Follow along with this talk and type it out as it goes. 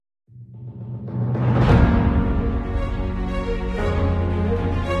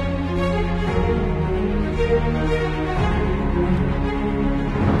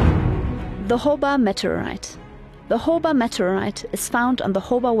The Hoba Meteorite. The Hoba Meteorite is found on the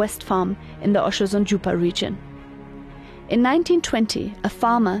Hoba West Farm in the Otjozondjupa Region. In 1920, a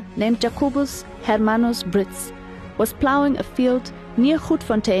farmer named Jacobus Hermanus Britz was ploughing a field near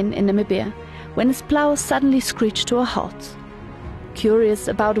Grootfontein in Namibia when his plough suddenly screeched to a halt. Curious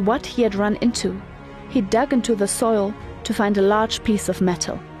about what he had run into, he dug into the soil to find a large piece of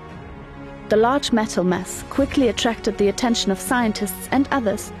metal. The large metal mass quickly attracted the attention of scientists and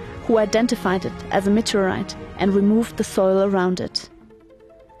others who identified it as a meteorite and removed the soil around it.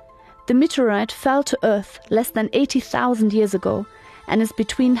 The meteorite fell to Earth less than 80,000 years ago and is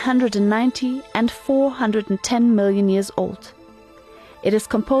between 190 and 410 million years old. It is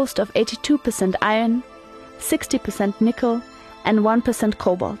composed of 82% iron, 60% nickel and 1%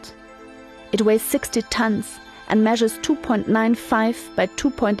 cobalt. It weighs 60 tons and measures 2.95 by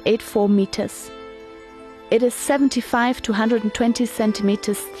 2.84 meters. It is 75 to 120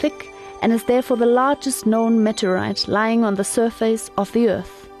 centimeters thick and is therefore the largest known meteorite lying on the surface of the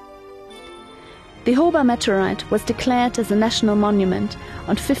Earth. The Hoba Meteorite was declared as a national monument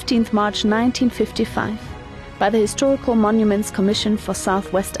on 15 March 1955 by the Historical Monuments Commission for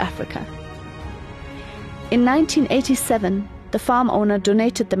Southwest Africa. In 1987, the farm owner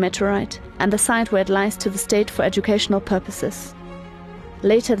donated the meteorite and the site where it lies to the state for educational purposes.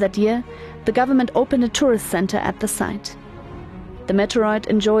 Later that year, the government opened a tourist center at the site. The meteorite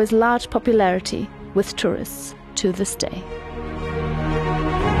enjoys large popularity with tourists to this day.